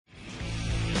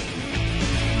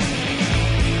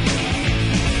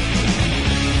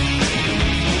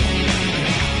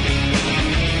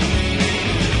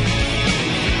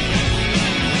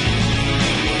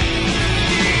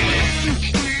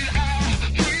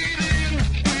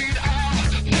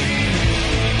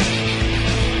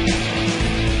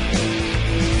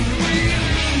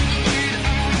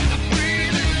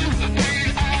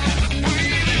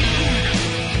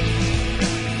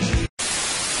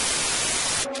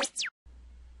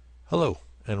Hello,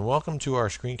 and welcome to our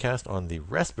screencast on the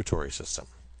respiratory system.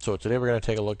 So today we're going to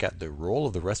take a look at the role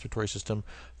of the respiratory system,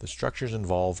 the structures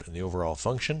involved, and the overall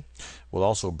function. We'll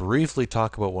also briefly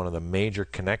talk about one of the major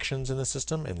connections in the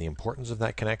system and the importance of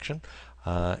that connection,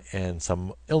 and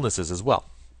some illnesses as well.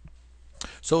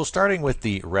 So starting with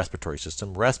the respiratory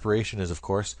system, respiration is of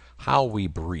course how we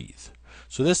breathe.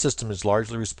 So this system is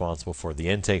largely responsible for the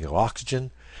intake of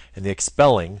oxygen and the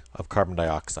expelling of carbon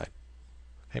dioxide.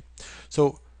 Okay?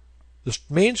 So the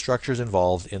main structures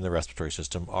involved in the respiratory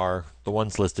system are the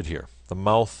ones listed here: the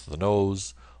mouth, the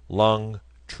nose, lung,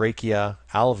 trachea,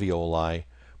 alveoli,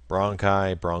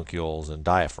 bronchi, bronchioles, and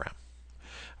diaphragm.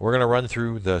 We're going to run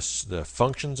through the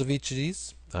functions of each of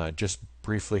these just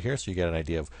briefly here so you get an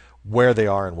idea of where they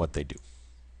are and what they do.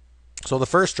 So the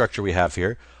first structure we have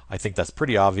here, I think that's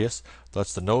pretty obvious.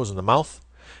 That's the nose and the mouth.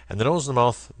 And the nose and the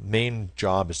mouth main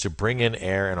job is to bring in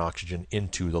air and oxygen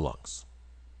into the lungs.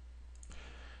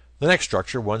 The next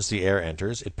structure, once the air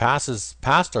enters, it passes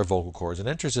past our vocal cords and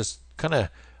enters this kind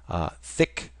of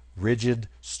thick, rigid,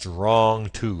 strong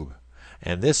tube.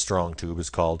 And this strong tube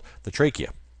is called the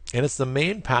trachea. And it's the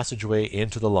main passageway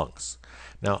into the lungs.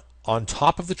 Now, on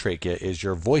top of the trachea is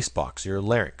your voice box, your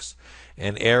larynx.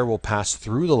 And air will pass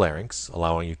through the larynx,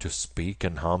 allowing you to speak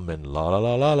and hum and la la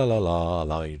la la la la la,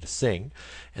 allowing you to sing.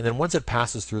 And then once it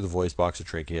passes through the voice box or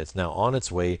trachea, it's now on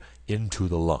its way into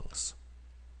the lungs,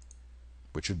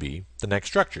 which would be the next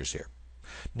structures here.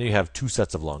 Now you have two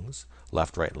sets of lungs,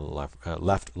 left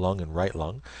lung and right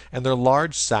lung, and they're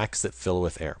large sacs that fill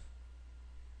with air.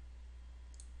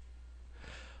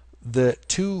 The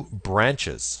two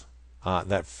branches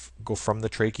that go from the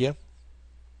trachea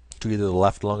to either the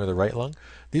left lung or the right lung,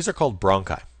 these are called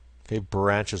bronchi. Okay,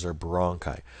 branches are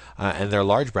bronchi. And they're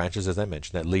large branches, as I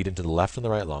mentioned, that lead into the left and the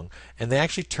right lung, and they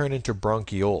actually turn into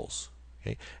bronchioles.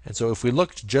 Okay? And so if we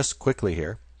looked just quickly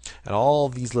here at all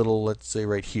these little, let's say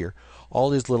right here,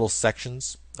 all these little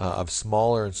sections of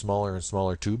smaller and smaller and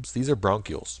smaller tubes, these are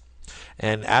bronchioles.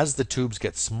 And as the tubes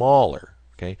get smaller,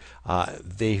 okay,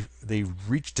 they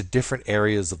reach to different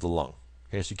areas of the lung.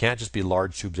 Okay, so you can't just be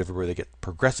large tubes everywhere. They get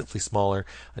progressively smaller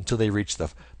until they reach the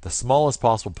smallest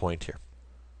possible point here.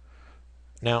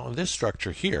 Now, this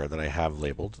structure here that I have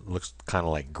labeled looks kind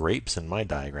of like grapes in my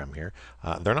diagram here.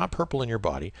 They're not purple in your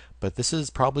body, but this is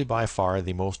probably by far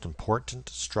the most important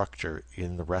structure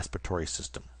in the respiratory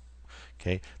system.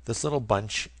 Okay, this little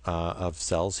bunch of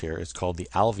cells here is called the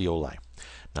alveoli.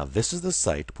 Now, this is the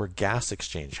site where gas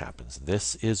exchange happens.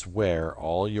 This is where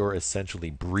all your essentially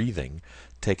breathing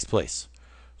takes place.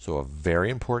 So a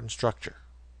very important structure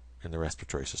in the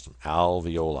respiratory system,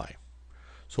 alveoli.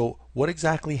 So what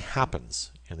exactly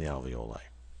happens in the alveoli?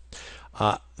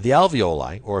 The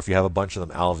alveoli, or if you have a bunch of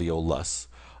them, alveolus,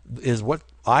 is what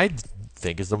I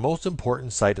think is the most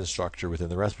important site and structure within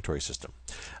the respiratory system.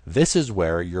 This is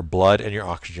where your blood and your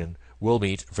oxygen will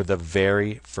meet for the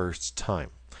very first time,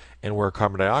 and where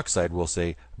carbon dioxide will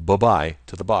say bye-bye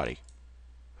to the body.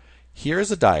 Here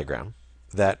is a diagram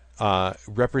that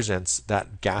represents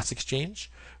that gas exchange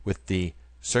with the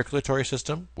circulatory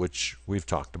system, which we've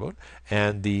talked about,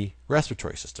 and the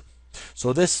respiratory system.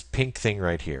 So this pink thing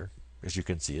right here, as you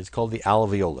can see, is called the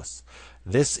alveolus.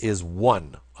 This is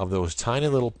one of those tiny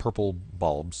little purple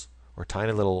bulbs, or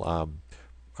tiny little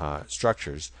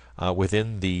structures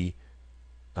within the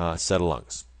set of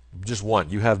lungs. Just one.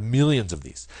 You have millions of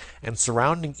these. And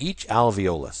surrounding each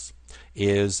alveolus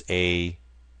is a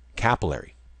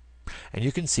capillary. And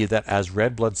you can see that as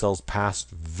red blood cells pass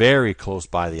very close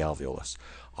by the alveolus,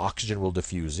 oxygen will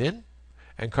diffuse in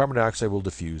and carbon dioxide will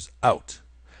diffuse out.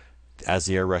 As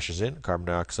the air rushes in, carbon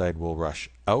dioxide will rush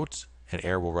out and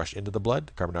air will rush into the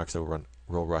blood. Carbon dioxide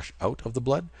will rush out of the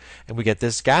blood, and we get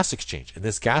this gas exchange. And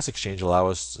this gas exchange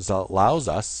allows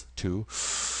us to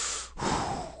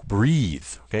breathe.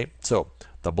 Okay, so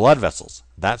the blood vessels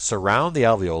that surround the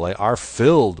alveoli are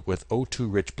filled with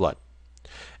O2-rich blood.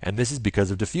 And this is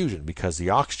because of diffusion, because the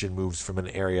oxygen moves from an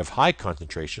area of high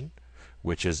concentration,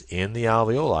 which is in the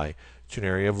alveoli, to an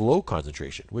area of low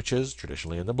concentration, which is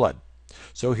traditionally in the blood.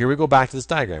 So here we go back to this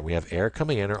diagram. We have air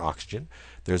coming in, or oxygen.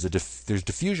 There's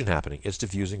diffusion happening. It's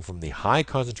diffusing from the high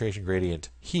concentration gradient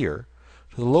here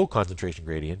to the low concentration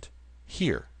gradient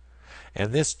here.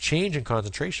 And this change in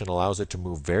concentration allows it to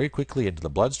move very quickly into the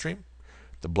bloodstream.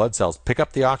 The blood cells pick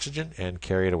up the oxygen and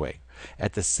carry it away.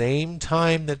 At the same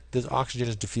time that the oxygen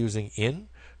is diffusing in,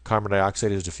 carbon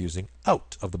dioxide is diffusing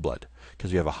out of the blood,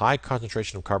 because we have a high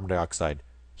concentration of carbon dioxide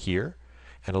here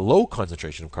and a low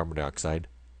concentration of carbon dioxide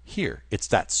here. It's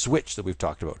that switch that we've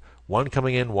talked about. One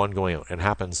coming in, one going out. It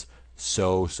happens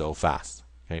so fast.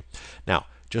 Okay. Now,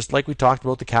 Just like we talked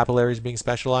about the capillaries being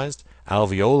specialized,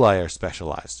 alveoli are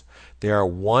specialized. They are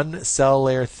one cell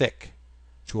layer thick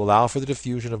to allow for the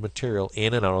diffusion of material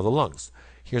in and out of the lungs.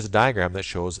 Here's a diagram that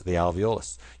shows the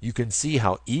alveolus. You can see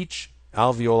how each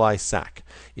alveoli sac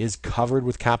is covered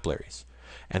with capillaries.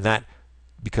 And that,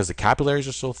 because the capillaries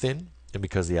are so thin and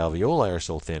because the alveoli are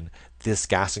so thin, this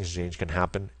gas exchange can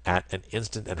happen at an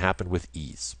instant and happen with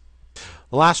ease.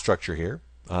 The last structure here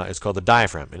is called the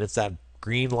diaphragm, and it's that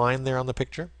green line there on the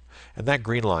picture. And that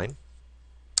green line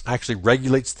actually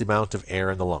regulates the amount of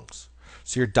air in the lungs.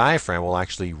 So your diaphragm will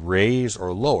actually raise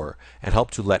or lower and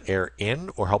help to let air in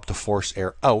or help to force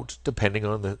air out depending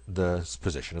on the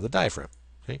position of the diaphragm.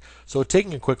 Okay? So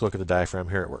taking a quick look at the diaphragm,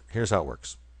 here's how it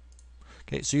works.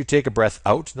 Okay, so you take a breath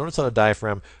out. Notice how the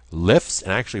diaphragm lifts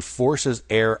and actually forces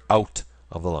air out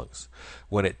of the lungs.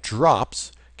 When it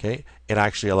drops, okay, it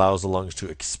actually allows the lungs to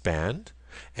expand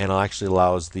and it actually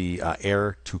allows the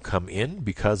air to come in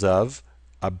because of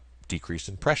a decrease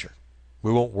in pressure.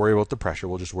 We won't worry about the pressure.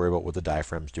 We'll just worry about what the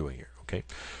diaphragm's doing here. Okay,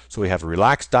 so we have a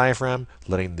relaxed diaphragm,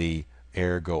 letting the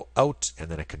air go out, and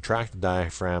then a contracted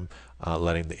diaphragm,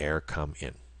 letting the air come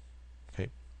in.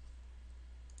 Okay.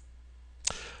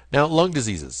 Now, lung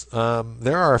diseases.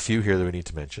 There are a few here that we need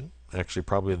to mention. Actually,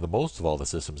 probably the most of all the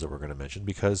systems that we're going to mention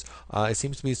because it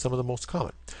seems to be some of the most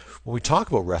common. When we talk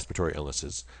about respiratory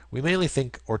illnesses, we mainly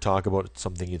think or talk about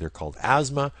something either called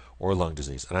asthma or lung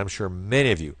disease. And I'm sure many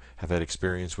of you have had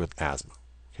experience with asthma.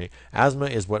 Okay? Asthma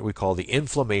is what we call the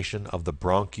inflammation of the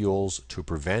bronchioles to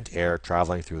prevent air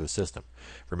traveling through the system.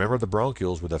 Remember, the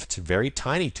bronchioles were the very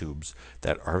tiny tubes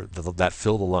that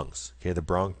fill the lungs. Okay? The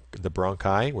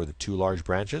bronchi were the two large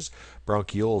branches.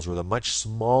 Bronchioles were the much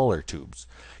smaller tubes.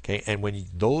 Okay? And when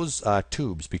those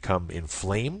tubes become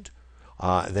inflamed,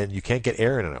 then you can't get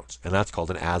air in and out, and that's called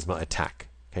an asthma attack.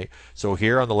 Okay, so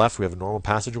here on the left we have a normal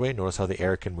passageway. Notice how the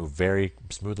air can move very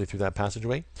smoothly through that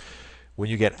passageway.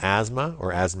 When you get asthma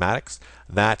or asthmatics,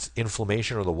 that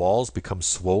inflammation or the walls become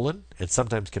swollen and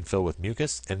sometimes can fill with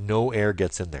mucus, and no air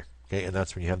gets in there. Okay, and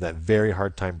that's when you have that very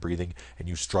hard time breathing and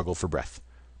you struggle for breath.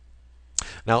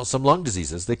 Now, some lung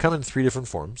diseases, they come in three different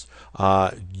forms.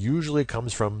 Usually it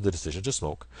comes from the decision to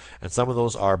smoke, and some of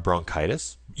those are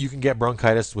bronchitis. You can get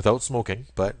bronchitis without smoking,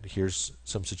 but here's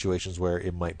some situations where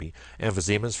it might be.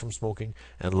 Emphysema is from smoking,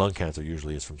 and lung cancer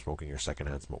usually is from smoking or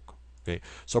secondhand smoke. Okay,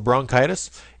 so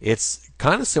bronchitis, it's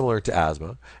kind of similar to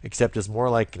asthma, except it's more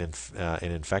like an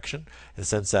infection in the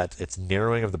sense that it's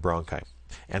narrowing of the bronchi,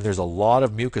 and there's a lot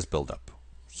of mucus buildup.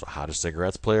 So how do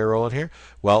cigarettes play a role in here?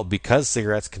 Well, because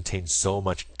cigarettes contain so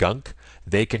much gunk,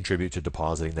 they contribute to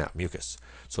depositing that mucus.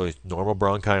 So normal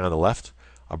bronchi on the left,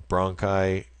 a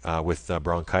bronchi with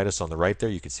bronchitis on the right there.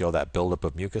 You can see all that buildup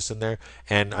of mucus in there.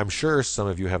 And I'm sure some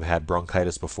of you have had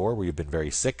bronchitis before where you've been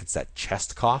very sick. It's that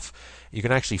chest cough. You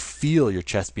can actually feel your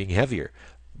chest being heavier.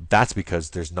 That's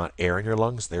because there's not air in your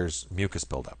lungs. There's mucus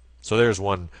buildup. So there's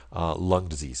one lung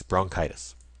disease,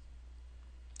 bronchitis.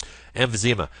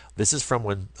 Emphysema. This is from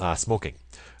when smoking.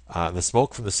 The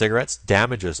smoke from the cigarettes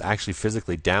actually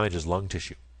physically damages lung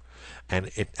tissue. And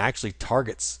it actually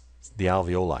targets the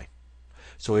alveoli.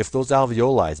 So if those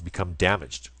alveoli become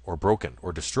damaged or broken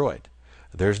or destroyed,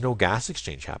 there's no gas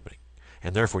exchange happening.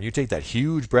 And therefore, when you take that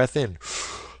huge breath in,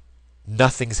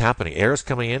 nothing's happening. Air is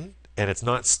coming in, and it's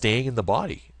not staying in the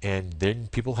body. And then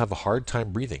people have a hard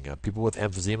time breathing. People with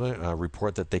emphysema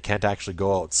report that they can't actually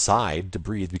go outside to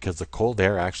breathe because the cold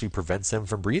air actually prevents them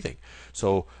from breathing.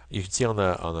 So you can see on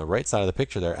the right side of the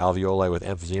picture there, alveoli with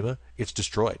emphysema, it's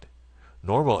destroyed.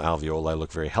 Normal alveoli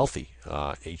look very healthy,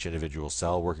 each individual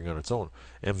cell working on its own.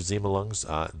 Emphysema lungs,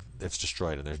 it's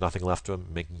destroyed, and there's nothing left to them,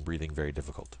 making breathing very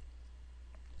difficult.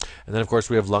 And then, of course,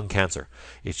 we have lung cancer.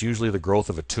 It's usually the growth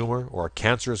of a tumor or a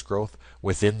cancerous growth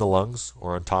within the lungs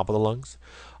or on top of the lungs.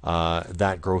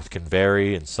 That growth can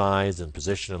vary in size and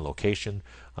position and location.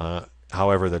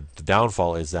 However, the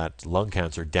downfall is that lung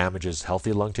cancer damages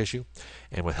healthy lung tissue.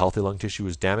 And when healthy lung tissue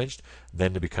is damaged,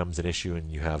 then it becomes an issue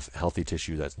and you have healthy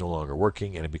tissue that's no longer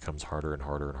working and it becomes harder and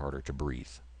harder and harder to breathe.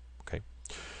 Okay,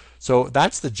 so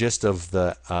that's the gist of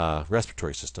the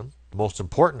respiratory system, the most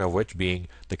important of which being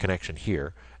the connection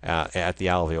here at the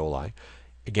alveoli.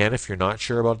 Again, if you're not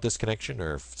sure about this connection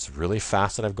or if it's really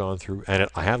fast that I've gone through, and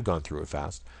I have gone through it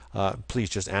fast, please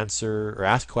just answer or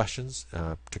ask questions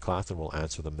to class and we'll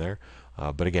answer them there.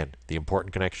 But again, the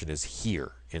important connection is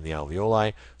here in the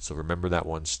alveoli, so remember that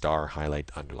one star,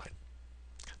 highlight, underline.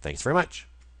 Thanks very much.